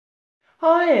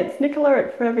Hi, it's Nicola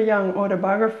at Forever Young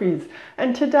Autobiographies,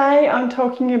 and today I'm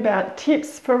talking about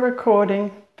tips for recording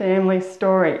family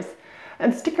stories.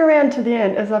 And stick around to the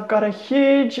end as I've got a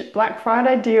huge Black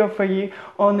Friday deal for you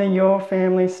on the Your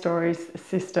Family Stories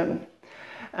system.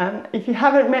 If you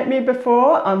haven't met me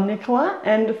before, I'm Nicola,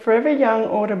 and Forever Young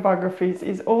Autobiographies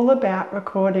is all about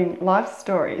recording life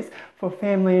stories for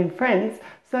family and friends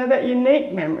so that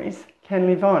unique memories can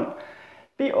live on.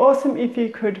 Be awesome if you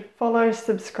could follow,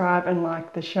 subscribe and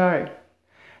like the show.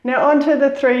 Now on to the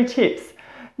 3 tips.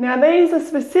 Now these are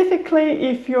specifically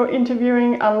if you're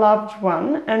interviewing a loved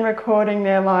one and recording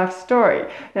their life story.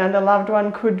 Now the loved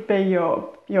one could be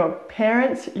your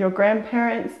parents, your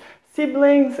grandparents,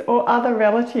 siblings or other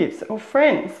relatives or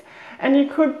friends. And you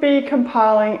could be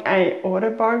compiling an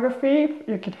autobiography,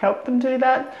 you could help them do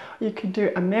that. You could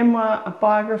do a memoir, a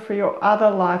biography or other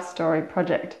life story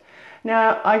project.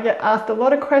 Now, I get asked a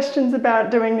lot of questions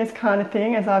about doing this kind of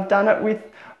thing as I've done it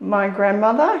with my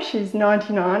grandmother. She's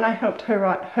 99. I helped her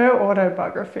write her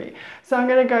autobiography. So I'm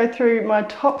going to go through my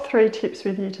top 3 tips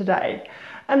with you today.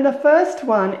 And the first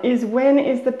one is, when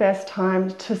is the best time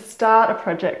to start a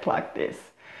project like this?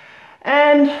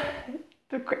 And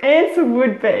the answer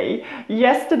would be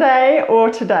yesterday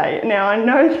or today. Now, I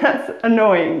know that's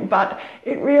annoying, but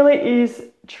it really is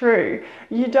true.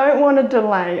 You don't want to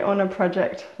delay on a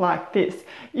project like this.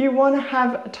 You want to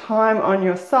have time on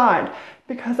your side,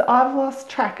 because I've lost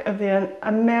track of the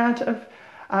amount of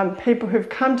people who've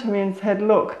come to me and said,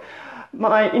 look,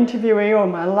 my interviewee or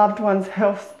my loved one's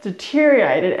health's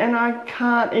deteriorated and I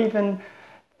can't even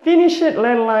finish it,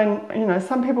 let alone,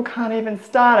 some people can't even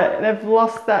start it. They've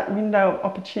lost that window of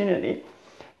opportunity.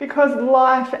 Because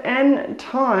life and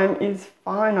time is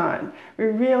finite. We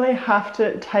really have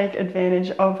to take advantage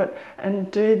of it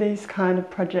and do these kind of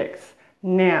projects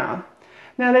now.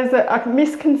 Now there's a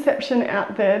misconception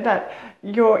out there that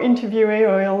your interviewee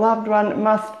or your loved one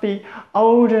must be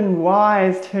old and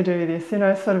wise to do this,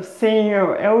 sort of senior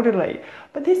or elderly.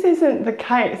 But this isn't the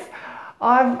case.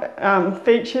 I've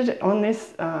featured on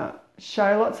this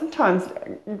show lots of times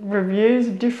reviews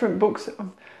of different books of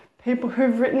people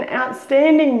who've written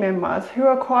outstanding memoirs who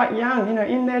are quite young,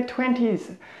 in their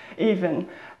 20s even.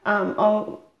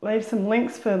 I'll leave some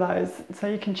links for those so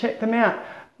you can check them out.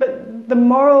 But the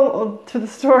moral to the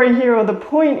story here, or the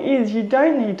point is, you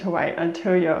don't need to wait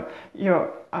until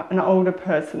you're an older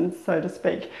person, so to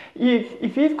speak.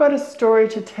 If you've got a story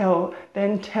to tell,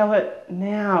 then tell it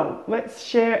now. Let's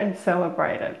share and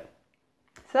celebrate it.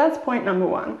 So that's point number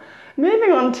 1.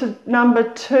 Moving on to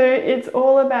number 2, it's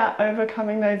all about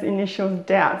overcoming those initial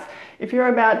doubts. If you're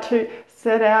about to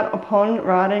set out upon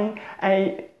writing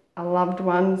a loved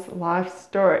one's life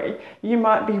story, you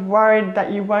might be worried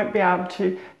that you won't be able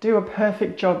to do a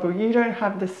perfect job, or you don't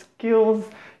have the skills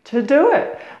to do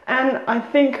it. And I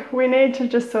think we need to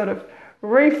just sort of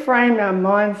reframe our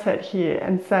mindset here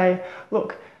and say,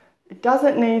 look, it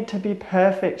doesn't need to be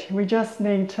perfect. We just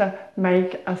need to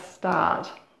make a start.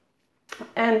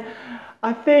 And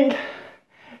I think,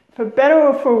 for better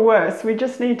or for worse, we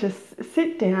just need to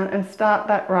sit down and start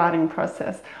that writing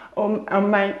process, or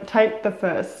take the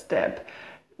first step.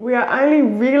 We are only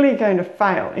really going to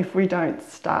fail if we don't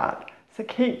start. So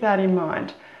keep that in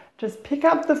mind. Just pick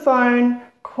up the phone,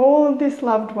 call this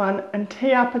loved one and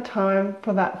tee up a time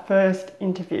for that first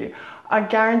interview. I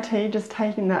guarantee just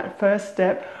taking that first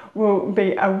step will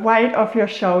be a weight off your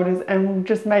shoulders and will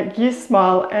just make you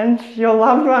smile and your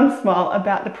loved one smile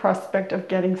about the prospect of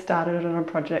getting started on a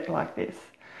project like this.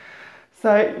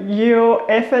 So your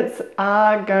efforts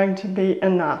are going to be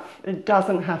enough. It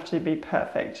doesn't have to be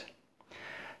perfect.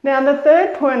 Now the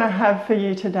third point I have for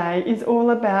you today is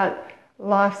all about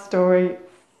life story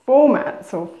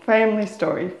formats, or family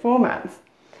story formats.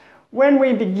 When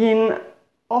we begin,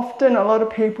 often a lot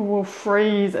of people will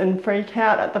freeze and freak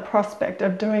out at the prospect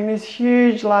of doing this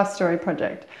huge life story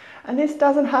project. And this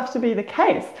doesn't have to be the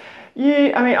case.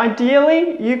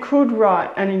 Ideally, you could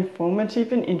write an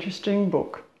informative and interesting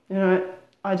book,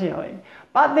 ideally.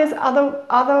 But there's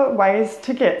other ways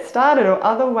to get started, or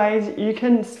other ways you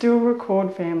can still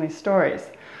record family stories.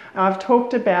 I've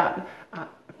talked about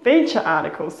feature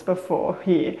articles before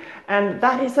here, and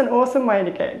that is an awesome way to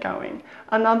get going.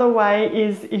 Another way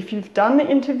is, if you've done the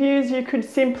interviews, you could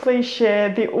simply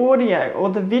share the audio or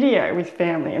the video with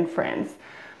family and friends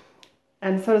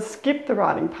and sort of skip the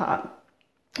writing part.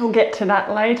 We'll get to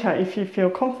that later if you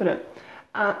feel confident.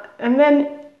 And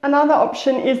then another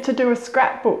option is to do a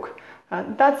scrapbook.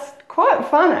 That's quite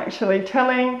fun actually,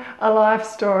 telling a life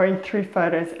story through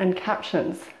photos and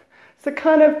captions. So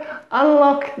kind of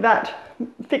unlock that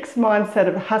fixed mindset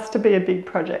of it has to be a big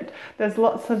project. There's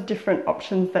lots of different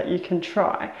options that you can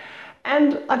try.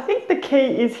 And I think the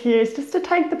key is here is just to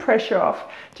take the pressure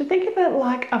off, to think of it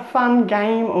like a fun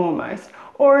game almost,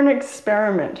 or an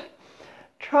experiment.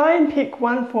 Try and pick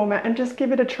one format and just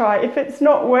give it a try. If it's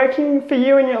not working for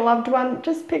you and your loved one,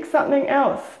 just pick something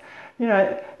else. You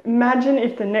know, imagine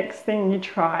if the next thing you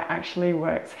try actually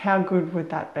works. How good would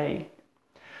that be?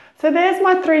 So there's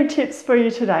my 3 tips for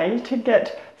you today to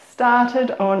get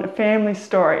started on family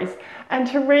stories. And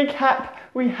to recap,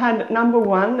 we had number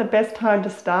 1, the best time to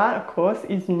start, of course,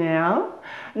 is now.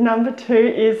 Number 2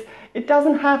 is it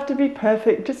doesn't have to be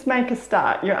perfect, just make a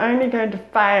start. You're only going to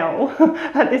fail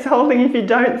at this whole thing if you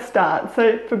don't start.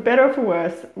 So for better or for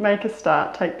worse, make a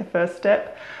start, take the first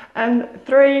step. And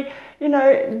 3, you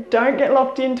know, don't get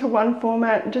locked into one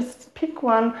format, just pick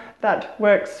one that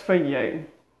works for you.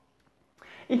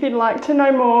 If you'd like to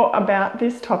know more about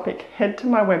this topic, head to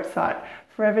my website,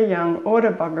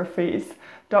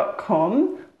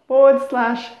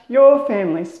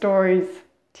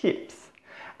 foreveryoungautobiographies.com/yourfamilystories-tips.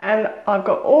 And I've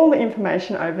got all the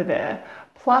information over there,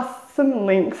 plus some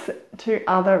links to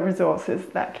other resources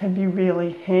that can be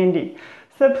really handy.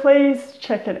 So please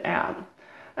check it out.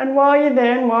 And while you're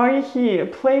there and while you're here,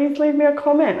 please leave me a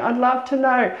comment. I'd love to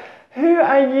know, who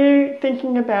are you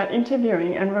thinking about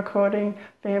interviewing and recording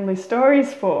family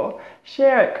stories for?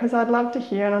 Share it, because I'd love to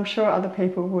hear, and I'm sure other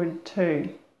people would too.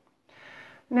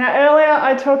 Now, earlier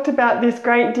I talked about this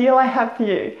great deal I have for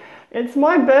you. It's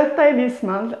my birthday this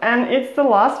month, and it's the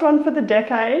last one for the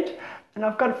decade, and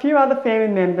I've got a few other family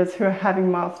members who are having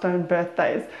milestone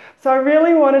birthdays. So I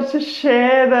really wanted to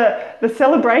share the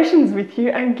celebrations with you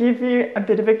and give you a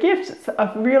bit of a gift. It's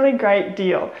a really great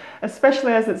deal,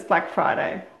 especially as it's Black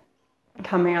Friday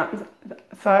coming up.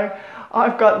 So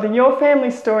I've got the Your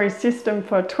Family Stories system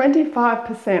for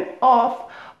 25% off,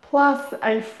 plus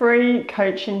a free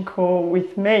coaching call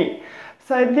with me.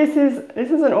 So this is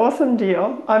an awesome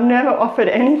deal. I've never offered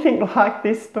anything like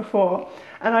this before,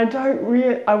 and I don't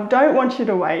want you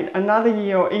to wait another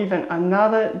year or even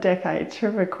another decade to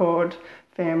record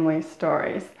family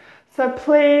stories. So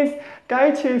please go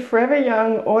to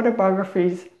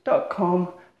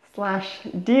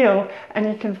foreveryoungautobiographies.com/deal and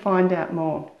you can find out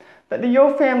more. But the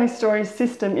Your Family Stories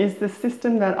system is the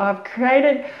system that I've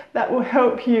created that will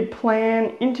help you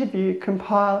plan, interview,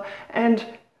 compile and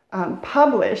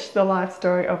publish the life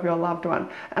story of your loved one.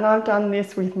 And I've done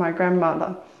this with my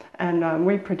grandmother, and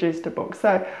we produced a book.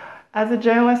 So as a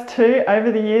journalist too,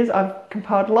 over the years, I've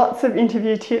compiled lots of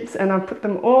interview tips and I've put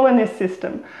them all in this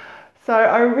system. So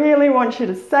I really want you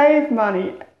to save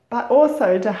money, but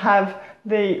also to have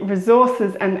the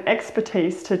resources and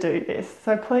expertise to do this.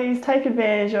 So please take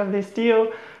advantage of this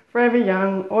deal,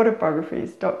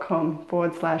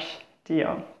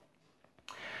 foreveryoungautobiographies.com/deal.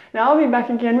 Now I'll be back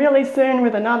again really soon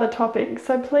with another topic,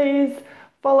 so please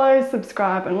follow,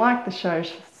 subscribe and like the show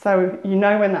so you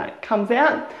know when that comes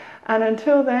out. And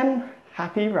until then,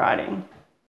 happy writing.